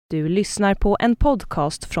Du lyssnar på en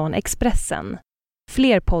podcast från Expressen.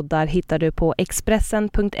 Fler poddar hittar du på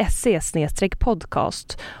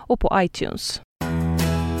expressen.se/podcast och på iTunes.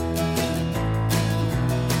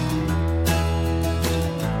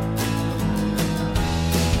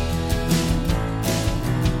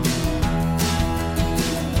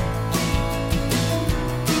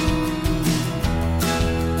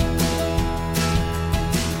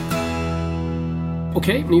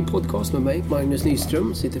 Okej, ny podcast med mig, Magnus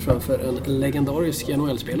Nyström, sitter framför en legendarisk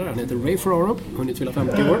NHL-spelare. Han heter Ray Ferraro, hunnit fylla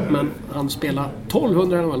 50 år, men han spelar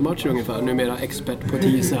 1200 NHL-matcher ungefär, numera expert på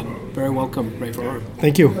TSN. Very welcome, Ray Ferraro.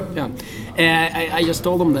 Thank you. Yeah. I just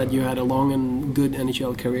told them that you had a long and good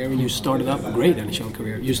NHL career, and you started up a great NHL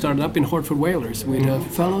career. You started up in Hartford Whalers with a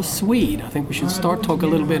fellow Swede. I think we should talk a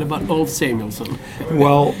little bit about Ulf Samuelsson.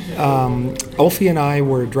 Well, Ulfie and I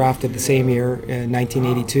were drafted the same year,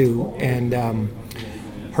 1982, and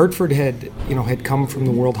Hartford had come from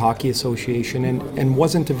the World Hockey Association and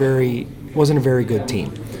wasn't a very good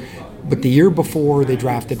team. But the year before, they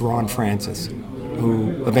drafted Ron Francis,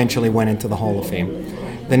 who eventually went into the Hall of Fame.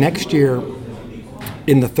 The next year,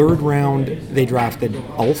 in the third round, they drafted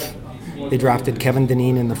Ulf. They drafted Kevin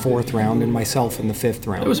Dineen in the fourth round and myself in the fifth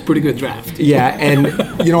round. That was a pretty good draft. Yeah, and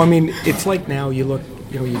it's like now you look,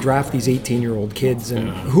 you draft these 18-year-old kids, and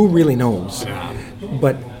who really knows? Yeah.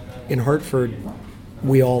 But in Hartford,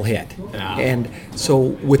 we all hit. Yeah. And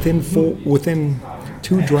so within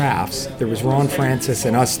two drafts, there was Ron Francis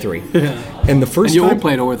and us three. Yeah. And the first you time, all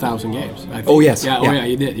played over 1,000 games, I think. Oh, yes. Yeah, yeah. Oh, yeah,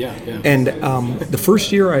 you did, yeah. And the first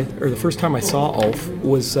time I saw Ulf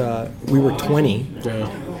was, we were 20,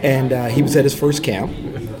 and he was at his first camp,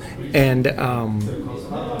 and,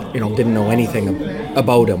 didn't know anything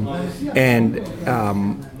about him, and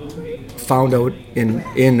found out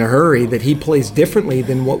in a hurry that he plays differently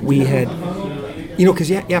than what we had, because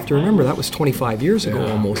you have to remember that was 25 years ago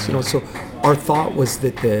almost, so our thought was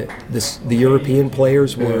that the European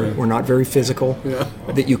players were not very physical,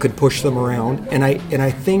 that you could push them around, and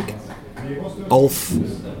I think Ulf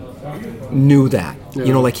knew that,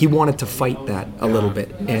 like he wanted to fight that a little bit,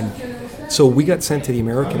 and so we got sent to the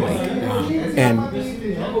American League, and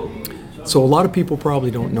so a lot of people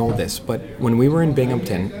probably don't know this, but when we were in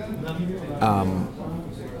Binghamton,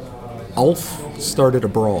 Ulf started a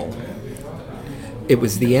brawl. It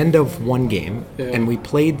was the end of one game, and we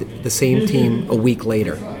played the same team a week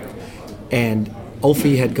later. And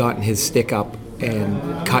Ulfie had gotten his stick up and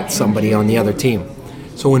cut somebody on the other team.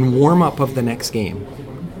 So in warm-up of the next game,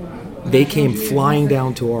 they came flying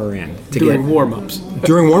down to our end. During warm-ups?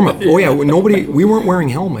 During warm-up. Oh yeah, we weren't wearing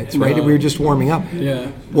helmets, right? No. We were just warming up. Yeah.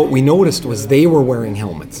 What we noticed was they were wearing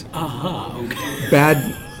helmets. Aha, okay.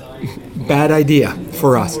 Bad idea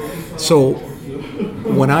for us. So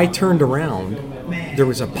when I turned around, there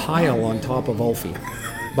was a pile on top of Ulfie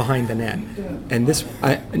behind the net. And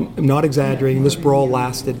I'm not exaggerating, this brawl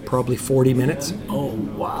lasted probably 40 minutes. Oh,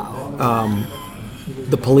 wow.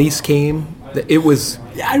 The police came. It was...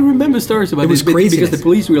 Yeah, I remember stories about this. It was crazy. Because the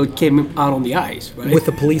police really came out on the ice, right? With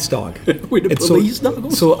the police dog. With the police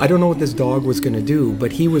dog? So I don't know what this dog was going to do,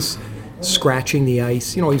 but he was scratching the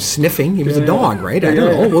ice. He was sniffing. He was a dog, right? I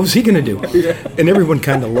don't know. What was he going to do? Yeah. And everyone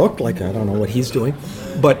kind of looked like, I don't know what he's doing.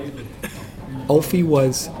 But Ulfie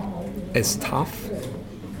was as tough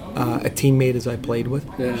a teammate as I played with.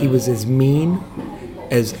 Yeah. He was as mean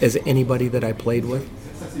as anybody that I played with.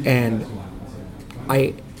 And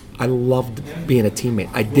I loved being a teammate.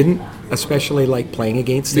 I didn't especially like playing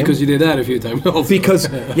against him. Because you did that a few times also. Because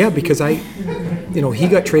he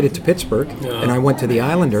got traded to Pittsburgh, and I went to the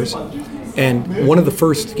Islanders. And one of the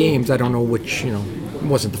first games, I don't know which, it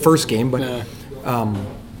wasn't the first game, but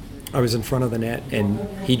I was in front of the net, and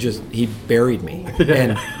he buried me.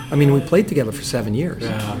 And we played together for 7 years.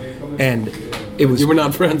 Yeah. And it was... You were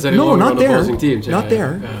not friends anymore? No, not there. Opposing teams. Not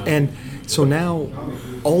there. Yeah. And so now,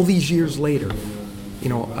 all these years later,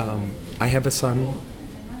 I have a son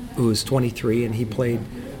who's 23, and he played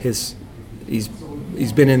he's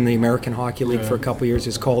been in the American Hockey League for a couple of years.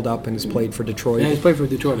 He's called up and has played for Detroit. Yeah, he's played for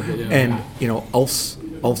Detroit. Yeah. And Ulf's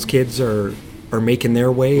kids are making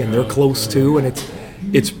their way, and they're close too, and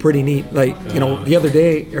it's pretty neat. Like, the other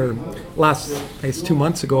day, or it's 2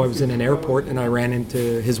 months ago, I was in an airport and I ran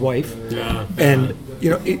into his wife. Yeah. And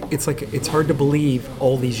it's like, it's hard to believe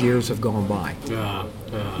all these years have gone by. Yeah.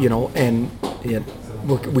 And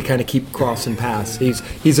we kind of keep crossing paths.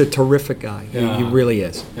 He's a terrific guy. Yeah. He really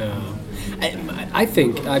is. Yeah. I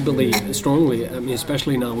believe strongly,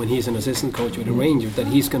 especially now when he's an assistant coach with the Rangers, that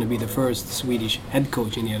he's going to be the first Swedish head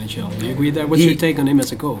coach in the NHL. Do you agree with that? What's your take on him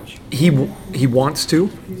as a coach? He wants to.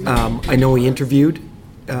 I know he interviewed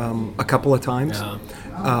a couple of times.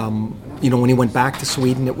 When he went back to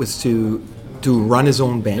Sweden, it was to run his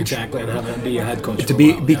own bench. Exactly, and have him be a head coach.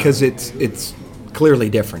 Because it's clearly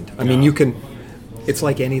different. I mean, you can. It's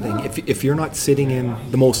like anything. If you're not sitting in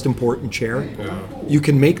the most important chair, you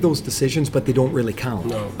can make those decisions, but they don't really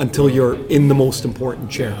count until you're in the most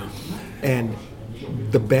important chair. And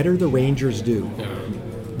the better the Rangers do,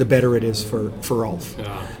 the better it is for Ulf.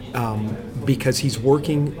 Because he's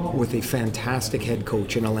working with a fantastic head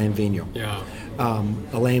coach in Alain Vigneault.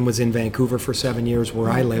 Alain was in Vancouver for 7 years,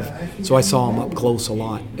 where I live, so I saw him up close a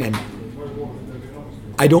lot. And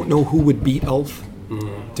I don't know who would beat Ulf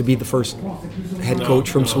to be the first head coach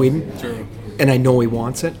from Sweden. True. And I know he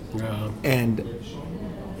wants it. And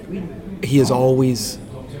he has always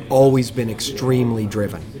been extremely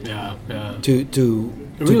driven. To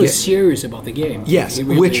really serious about the game. Yes,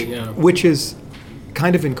 really, which is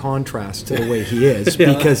kind of in contrast to the way he is,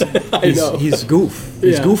 because he's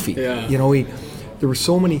goofy. There were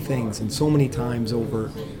so many things and so many times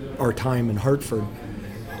over our time in Hartford,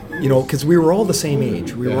 because we were all the same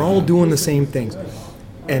age. We were all doing the same things.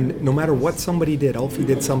 And no matter what somebody did, Alfie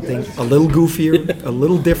did something a little goofier, a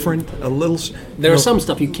little different, a little... There's some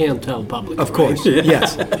stuff you can't tell publicly. Of course,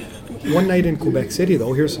 yes. One night in Quebec City,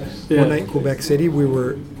 though, one night in Quebec City, we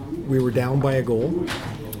were down by a goal,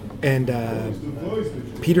 and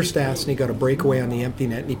Peter Stastny got a breakaway on the empty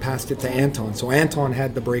net, and he passed it to Anton. So Anton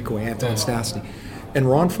had the breakaway, Anton Stastny. And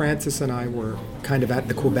Ron Francis and I were kind of at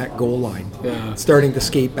the Quebec goal line, starting to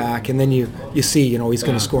skate back, and then you see, he's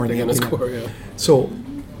going to score in the empty net. So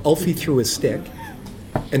Alfie threw his stick,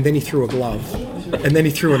 and then he threw a glove, and then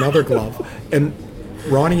he threw another glove, and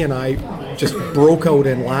Ronnie and I just broke out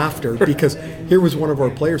in laughter, because here was one of our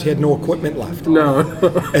players, he had no equipment left. No.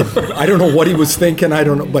 And I don't know what he was thinking, I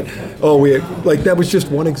don't know, but that was just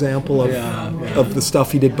one example of the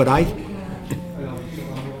stuff he did. But I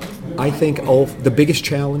think the biggest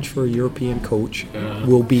challenge for a European coach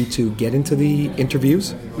will be to get into the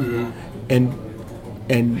interviews and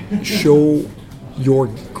show your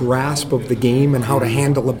grasp of the game and how to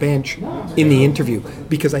handle a bench in the interview.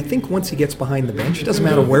 Because I think once he gets behind the bench, it doesn't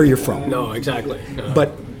matter where you're from. No, exactly.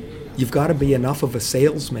 But you've got to be enough of a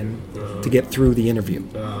salesman to get through the interview.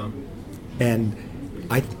 And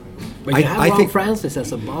But you have Ron Francis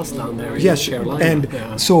as a boss down there in Carolina. And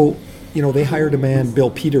so... they hired a man,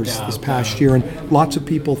 Bill Peters, this past year, and lots of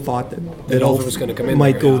people thought that Ulf was going to come in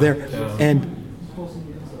might go there. there. And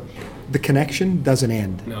the connection doesn't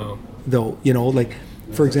end. No. Though,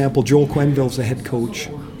 for example, Joel Quenneville's the head coach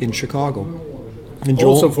in Chicago. And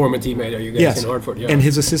Joel, also former teammate of you guys in Hartford. Yeah. And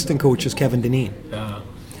his assistant coach is Kevin Dineen.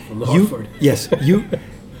 From the Hartford.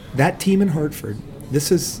 That team in Hartford,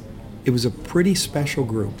 it was a pretty special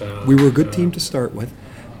group. We were a good team to start with,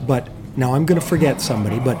 but now I'm going to forget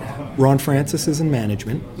somebody, but Ron Francis is in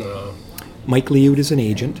management. Mike Liut is an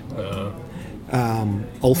agent.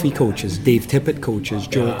 Alfie coaches. Dave Tippett coaches.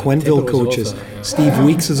 Joel Quenneville coaches. Steve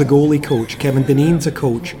Weeks is a goalie coach. Kevin Dineen's a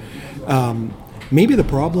coach. Maybe the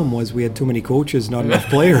problem was we had too many coaches, not enough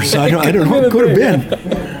players. I don't know. It could have been.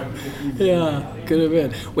 Yeah, could have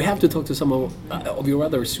been. We have to talk to some of your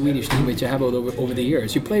other Swedish teammates you have over the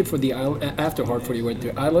years. You played for the after Hartford. You went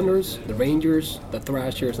to Islanders, the Rangers, the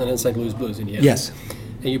Thrashers, and then St. Louis Blues in the end. Yes.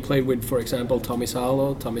 And you played with, for example, Tommy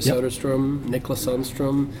Salo, Tommy Söderström, Niklas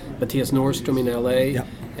Sundström, Mattias Norström in LA,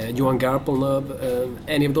 Johan Garpenlöv.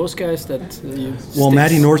 Any of those guys that you?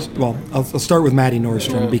 I'll start with Matty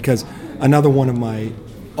Norström because another one of my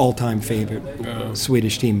all-time favorite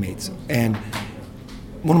Swedish teammates, and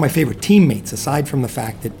one of my favorite teammates, aside from the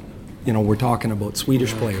fact that we're talking about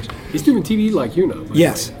Swedish players. He's doing TV like you know.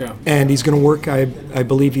 Yes, and he's going to work. I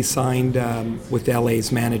believe he signed with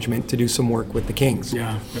LA's management to do some work with the Kings.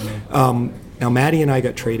 Now, Matty and I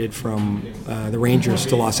got traded from the Rangers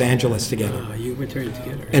to Los Angeles together. You were traded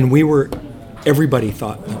together. And everybody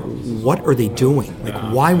thought, what are they doing?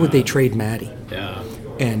 Why would they trade Matty? Yeah.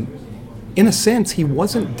 And in a sense, he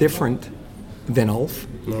wasn't different than Ulf,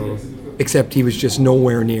 except he was just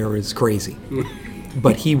nowhere near as crazy.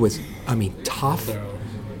 But he was, tough,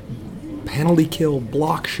 penalty kill,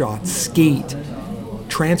 block shots, skate,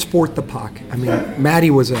 transport the puck. Matty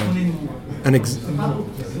was he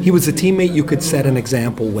was a teammate you could set an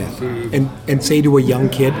example with and say to a young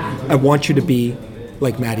kid, I want you to be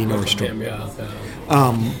like Matty Norström.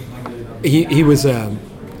 He was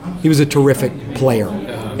a terrific player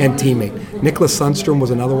and teammate. Niklas Sundström was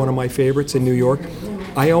another one of my favorites in New York.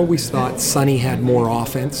 I always thought Sonny had more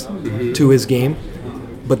offense to his game,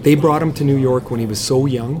 but they brought him to New York when he was so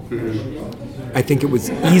young. I think it was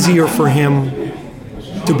easier for him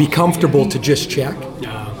to be comfortable to just check,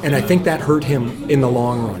 and I think that hurt him in the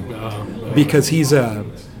long run because he's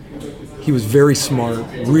he was very smart,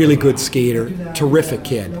 really good skater, terrific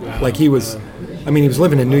kid. Like he was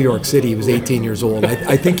living in New York City. He was 18 years old.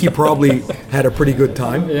 I think he probably had a pretty good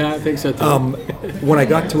time. Yeah, I think so too. When I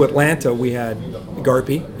got to Atlanta, we had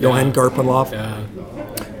Garpy, Johan Garpenlov.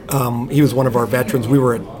 Yeah. He was one of our veterans. We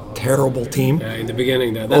were a terrible team. Yeah, in the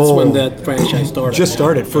beginning there. That's when that franchise started. Just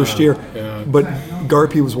started, first year. Yeah. But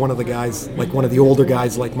Garpy was one of the guys, like one of the older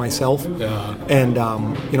guys like myself. Yeah. And,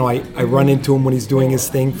 I run into him when he's doing his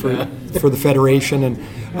thing for the Federation.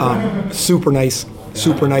 And super nice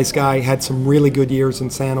guy. Had some really good years in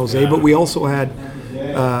San Jose. But we also had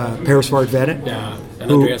Per Svartvedt. Yeah.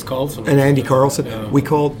 And Andreas Carlson. And Andy Carlson. Yeah. We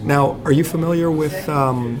called, now, are you familiar with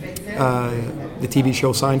the TV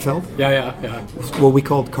show Seinfeld? Yeah. Well, we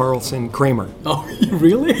called Carlson Kramer. Oh,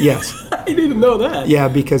 really? Yes. I didn't know that. Yeah,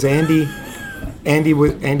 because Andy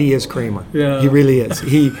is Kramer. Yeah. He really is.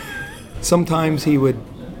 Sometimes he would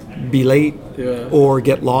be late or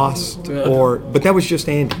get lost but that was just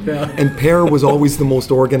Andy. Yeah. And Per was always the most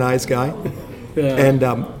organized guy. Yeah.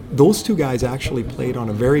 And those two guys actually played on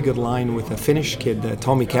a very good line with a Finnish kid,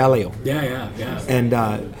 Tommy Kallio. Yeah. And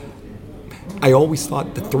I always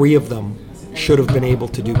thought the three of them should have been able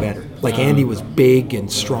to do better. Like Andy was big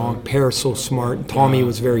and strong, Per so smart, and Tommy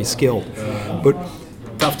was very skilled. But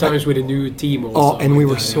tough times with a new team also. and we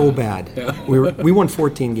were so bad. Yeah. We won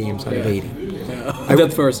 14 games out of 80. Yeah.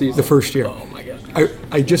 That first season. The first year. Oh my God.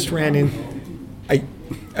 I just ran in.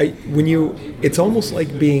 It's almost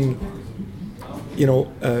like being,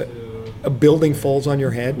 a building falls on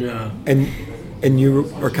your head, and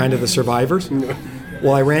you are kind of the survivors. Yeah.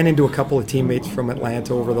 Well, I ran into a couple of teammates from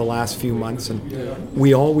Atlanta over the last few months, and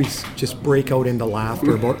we always just break out into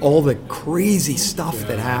laughter about all the crazy stuff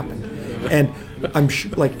that happened. And I'm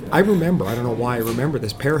sure, I remember, I don't know why I remember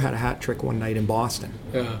this. Per had a hat trick one night in Boston.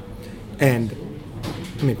 Yeah. And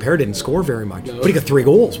Per didn't score very much, but he got 3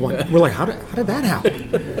 goals. We're like, how did that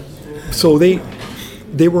happen? So they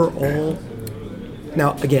were all.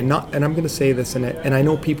 Now again, and I'm going to say this, and I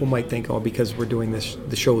know people might think, because we're doing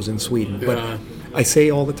the shows in Sweden, but I say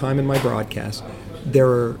all the time in my broadcast, there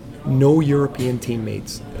are no European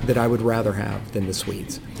teammates that I would rather have than the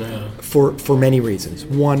Swedes, for many reasons.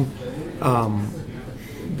 One,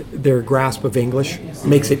 their grasp of English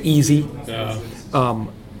makes it easy.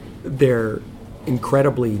 They're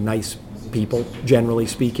incredibly nice people, generally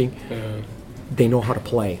speaking. They know how to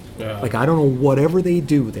play. I don't know whatever they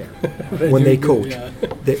do there when they coach.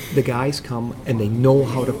 The guys come and they know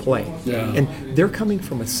how to play. And they're coming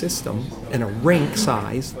from a system and a rink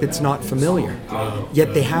size that's not familiar.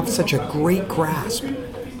 Yet they have such a great grasp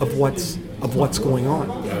of what's going on.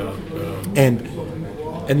 And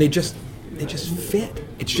they just fit.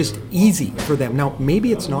 It's just easy for them. Now,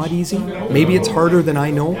 maybe it's not easy. Maybe it's harder than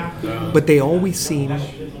I know. But they always seem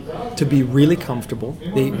to be really comfortable.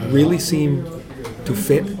 They really seem to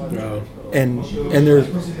fit. And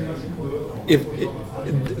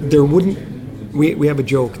there wouldn't. We have a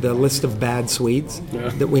joke. The list of bad Swedes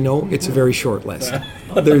that we know. It's a very short list.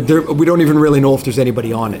 We don't even really know if there's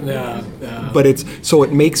anybody on it. But it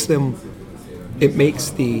makes them.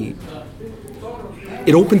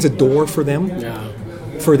 It opens a door for them,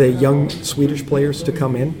 for the young Swedish players to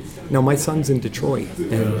come in. Now, my son's in Detroit,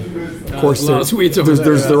 and of course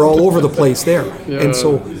they're all over the place there. And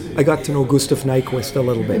so I got to know Gustav Nyquist a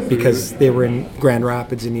little bit because they were in Grand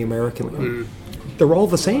Rapids in the American League. They're all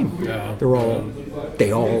the same.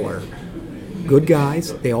 They all are good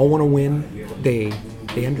guys. They all want to win. They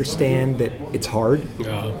understand that it's hard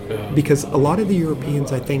because a lot of the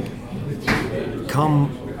Europeans, I think,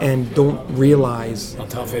 come and don't realize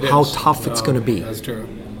how tough it's going to be. That's true.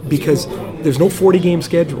 Because there's no 40-game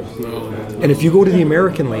schedule. No. And if you go to the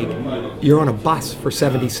American League, you're on a bus for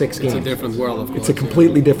 76 games. It's a different world, of course. It's a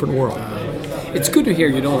completely different world. It's good to hear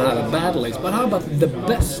you don't have a bad list, but how about the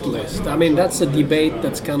best list? That's a debate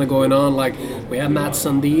that's kind of going on. Like, we have Matt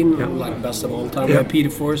Sundin, best of all time. We have Peter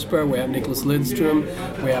Forsberg, we have Nicholas Lidström,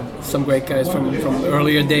 we have some great guys from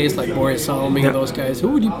earlier days, like Boris Salming and those guys. Who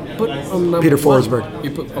would you put on number Peter one?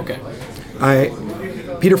 Forsberg. Okay.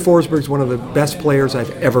 Peter Forsberg's one of the best players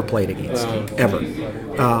I've ever played against, ever.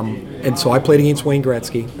 And so I played against Wayne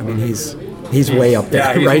Gretzky. He's way up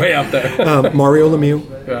there, he's right? Way up there. Mario Lemieux,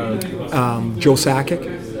 Joe Sakic,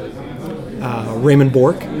 Raymond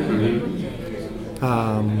Bourque.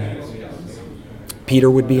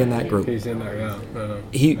 Peter would be in that group. He's in there,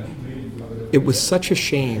 yeah. It was such a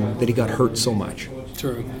shame that he got hurt so much.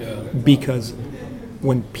 True, yeah. Because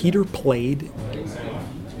when Peter played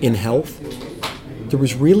in health, there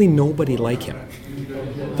was really nobody like him.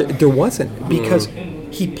 There wasn't, because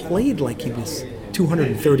he played like he was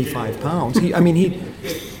 235 pounds.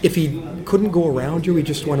 If he couldn't go around you. He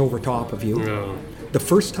just went over top of you. Yeah. The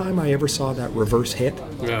first time I ever saw that reverse hit,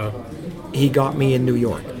 Yeah. he got me in New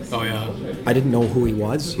York. Oh yeah. I didn't know who he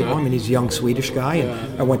was. You know, I mean, he's a young Swedish guy, and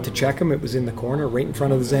I went to check him. It was in the corner, right in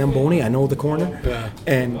front of the Zamboni. I know the corner. Yeah.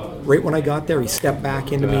 And right when I got there, he stepped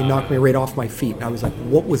back into me and knocked me right off my feet. And I was like,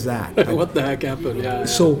 what was that? What the heck happened? Yeah.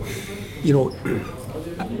 So, you know,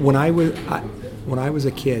 when I was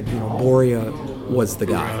a kid, you know, Boria was the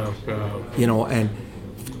guy. Yeah. You know, and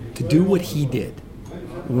to do what he did,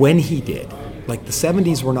 when he did, like the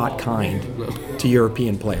 70s were not kind to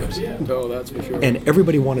European players. No, that's for sure. And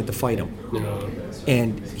everybody wanted to fight him. Yeah.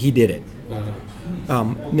 And he did it.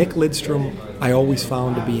 Nick Lidstrom, I always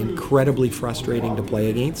found to be incredibly frustrating to play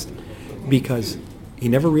against because he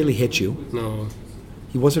never really hit you. No.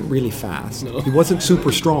 He wasn't really fast. He wasn't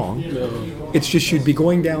super strong. No. It's just you'd be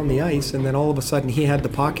going down the ice, and then all of a sudden he had the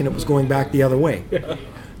puck, and it was going back the other way. Yeah.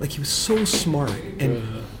 Like, he was so smart,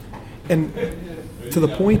 and to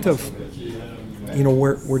the point of, you know,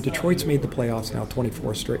 where Detroit's made the playoffs now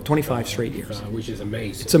 25 straight years. Which is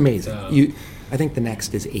amazing. It's amazing. I think the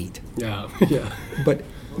next is 8. Yeah. Yeah. But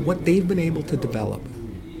what they've been able to develop,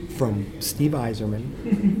 from Steve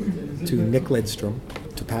Yzerman to Nick Lidstrom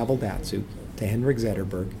to Pavel Datsyuk to Henrik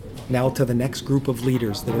Zetterberg, now to the next group of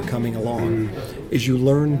leaders that are coming along, is you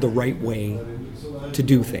learn the right way to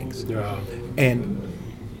do things. Yeah. And,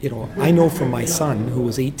 you know, I know from my son, who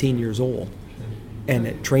was 18 years old, and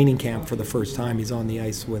at training camp for the first time, he's on the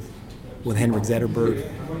ice with Henrik Zetterberg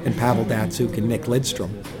and Pavel Datsyuk and Nick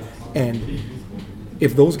Lidstrom. And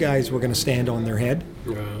if those guys were going to stand on their head,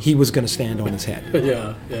 he was going to stand on his head.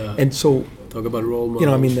 Yeah. Yeah. And so, Talk about role models. you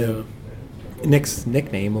know, I mean, Nick's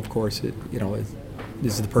nickname, of course,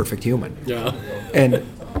 is the perfect human. Yeah. And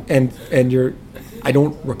I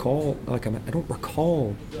don't recall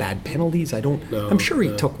bad penalties. I'm sure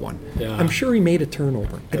he took one. Yeah. I'm sure he made a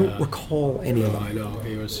turnover. I don't recall any of them. I know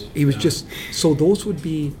He was just, so those would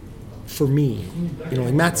be, for me, you know,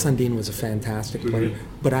 like Matt Sundin was a fantastic player,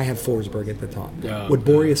 but I have Forsberg at the top. Yeah. What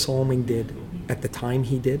Borja Salming did at the time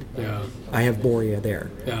he did, Yeah. I have Borja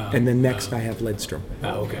there. Yeah. And then next I have Lidstrom.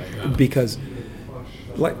 Okay. Yeah. Because,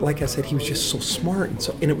 like I said, he was just so smart,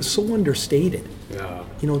 and it was so understated. Yeah.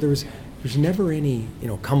 You know, there's never any, you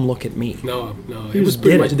know, come look at me. No. He It was just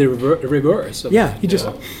pretty did much it. the reverse. Of Yeah, he just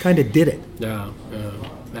kind of did it. Yeah.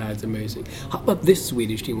 That's amazing. How about this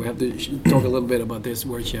Swedish team? We have to talk a little bit about this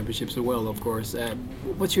World Championships as well, of course.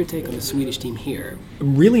 What's your take on the Swedish team here?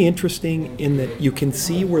 Really interesting in that you can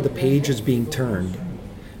see where the page is being turned,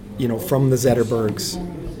 you know, from the Zetterbergs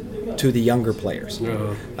to the younger players.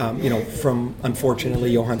 Yeah. You know, from,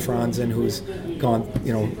 unfortunately, Johan Franzen, who's gone,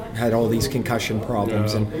 you know, had all these concussion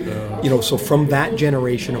problems. You know, so from that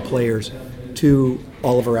generation of players to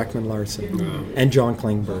Oliver Ekman-Larsson and John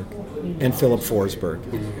Klingberg and Philip Forsberg.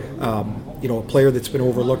 You know, a player that's been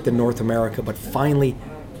overlooked in North America, but finally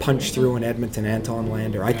punched through in Edmonton, Anton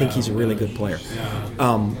Lander. I think he's a really good player.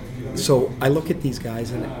 So I look at these guys,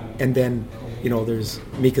 and then, you know, there's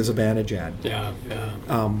Mika Zibanejad.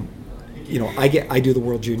 You know, I do the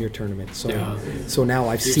World Junior Tournament, so now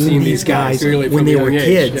I've seen these guys really when they were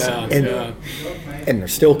kids, Yeah. and they're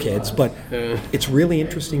still kids, but it's really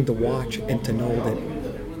interesting to watch and to know that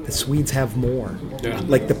the Swedes have more. Yeah.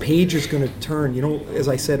 Like, the page is going to turn. You know, as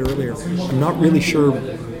I said earlier, I'm not really sure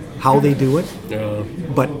how they do it,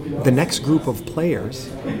 but the next group of players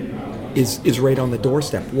is right on the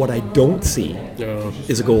doorstep. What I don't see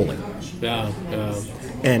is a goalie.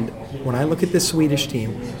 And when I look at this Swedish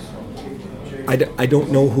team, I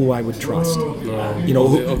don't know who I would trust. You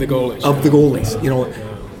know, of the goalies. Of the goalies, you know,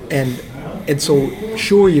 and so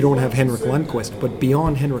sure, you don't have Henrik Lundqvist, but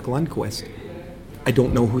beyond Henrik Lundqvist, I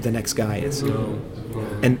don't know who the next guy is.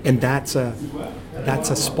 And that's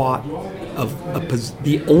a spot of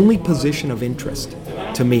the only position of interest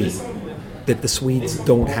to me that the Swedes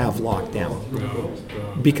don't have locked down.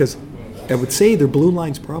 Because I would say their blue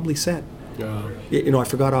line's probably set. You know, I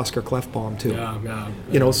forgot Oscar Klefbom too.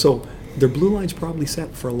 You know, so their blue line's probably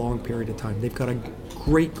set for a long period of time. They've got a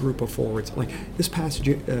great group of forwards. Like this past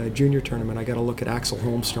junior tournament, I got to look at Axel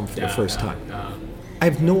Holmstrom for the first time. I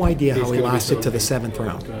have no idea how he lasted to the 7th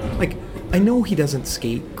round. Like, I know he doesn't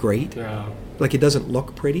skate great. Like, it doesn't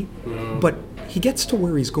look pretty, but he gets to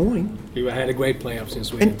where he's going. He had a great playoffs in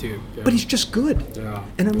Sweden too. But he's just good.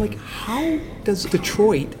 And I'm like, how does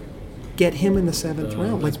Detroit get him in the 7th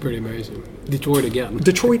round? Like, that's pretty amazing. Detroit again.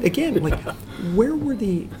 Like, where were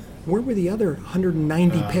the other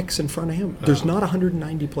 190 picks in front of him? There's not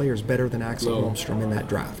 190 players better than Axel Holmstrom in that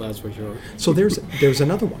draft. That's for sure. So there's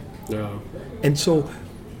another one. And so,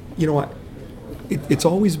 you know, it's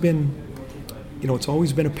always been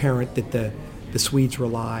apparent that the Swedes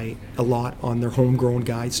rely a lot on their homegrown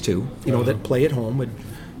guys too, that play at home,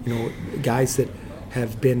 and guys that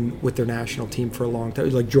have been with their national team for a long time,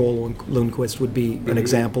 like Joel Lundqvist would be an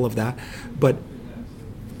example of that. But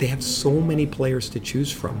they have so many players to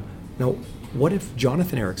choose from. Now, what if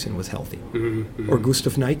Jonathan Eriksson was healthy? Or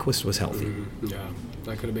Gustav Nyquist was healthy? Yeah,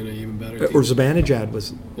 that could have been an even better team. Or Zibanejad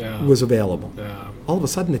was available. Yeah. All of a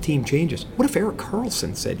sudden the team changes. What if Erik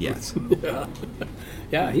Karlsson said yes?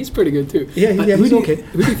 Yeah, he's pretty good too. Yeah, he's okay.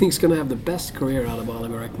 Who do you think is going to have the best career out of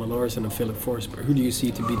Oliver Ekman-Larsson and Philip Forsberg? Who do you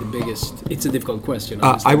see to be the biggest? It's a difficult question.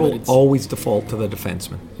 I will always default to the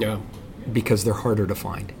defenseman. Yeah. Because they're harder to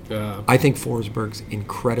find. Yeah. I think Forsberg's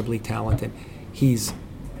incredibly talented. He's,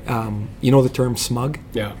 the term smug?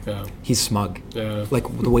 Yeah. He's smug. Yeah. Like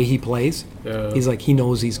the way he plays, he's like, he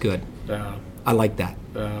knows he's good. Yeah. I like that.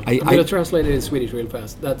 I'm going to translate it in Swedish real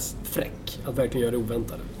fast. That's fräck, att verkligen göra det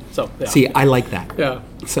oväntade. So, yeah. See, I like that. Yeah.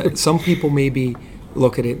 So, some people maybe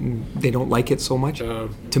look at it and they don't like it so much. Yeah.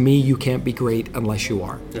 To me, you can't be great unless you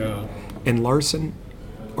are. Yeah. And Oliver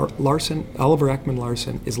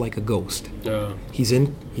Ekman-Larsson is like a ghost. Yeah. He's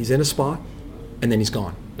in a spot, and then he's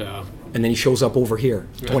gone. Yeah. And then he shows up over here,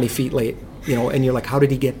 20 feet late, and you're like, how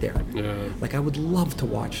did he get there? Yeah. Like, I would love to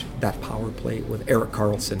watch that power play with Erik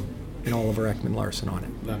Karlsson and Oliver Ekman-Larsson on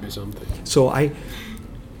it. That'd be something. So I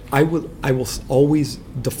will always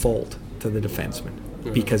default to the defenseman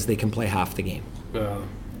because they can play half the game.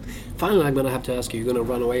 Finally, I'm going to have to ask you, you're going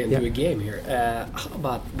to run away and do a game here. How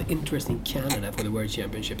about the interest in Canada for the World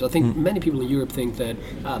Championships? I think many people in Europe think that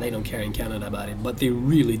they don't care in Canada about it, but they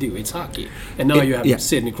really do. It's hockey. And now you have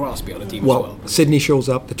Sidney Crosby on the team as well. Sidney shows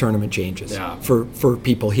up, the tournament changes for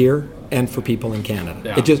people here and for people in Canada.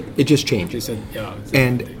 Yeah. It just changes.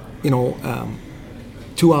 And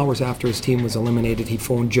 2 hours after his team was eliminated, he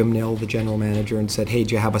phoned Jim Nill, the general manager, and said, "Hey,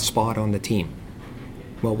 do you have a spot on the team?"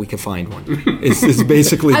 Well, we can find one. It's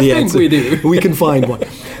basically the answer. I think we do. We can find one.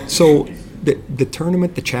 So the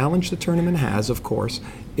tournament, the challenge the tournament has, of course,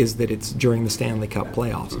 is that it's during the Stanley Cup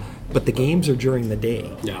playoffs. But the games are during the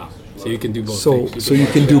day. Yeah. So you can do both. So you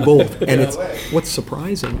can do both. And what's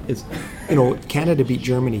surprising is, Canada beat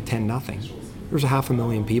Germany 10-0. There was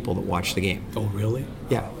 500,000 people that watched the game. Oh, really?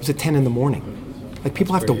 Yeah. It was at 10 in the morning. Like,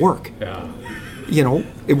 people have to work. Yeah.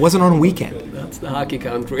 It wasn't on a weekend. That's the hockey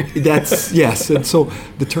country. Yes. And so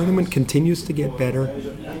the tournament continues to get better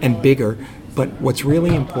and bigger. But what's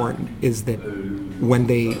really important is that when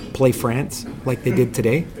they play France, like they did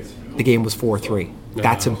today, the game was 4-3.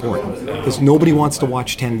 That's important because nobody wants to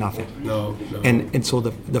watch 10-0. No. And so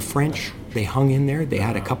the French, they hung in there. They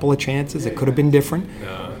had a couple of chances. It could have been different.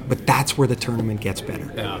 But that's where the tournament gets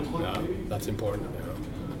better. Yeah. That's important.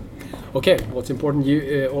 Okay, what's important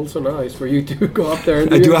also now is for you to go up there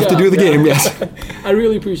and I do have to do the game, yes. I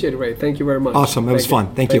really appreciate it, Ray. Thank you very much. Awesome, it was fun.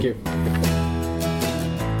 Thank you.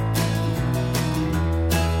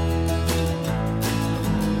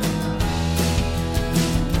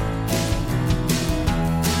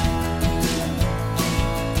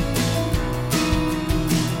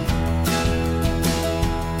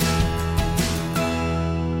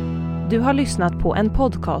 Du har lyssnat på en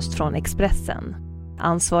podcast från Expressen.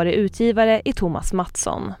 Ansvarig utgivare är Thomas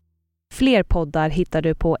Mattsson. Fler poddar hittar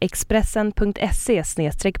du på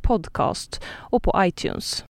expressen.se/podcast och på iTunes.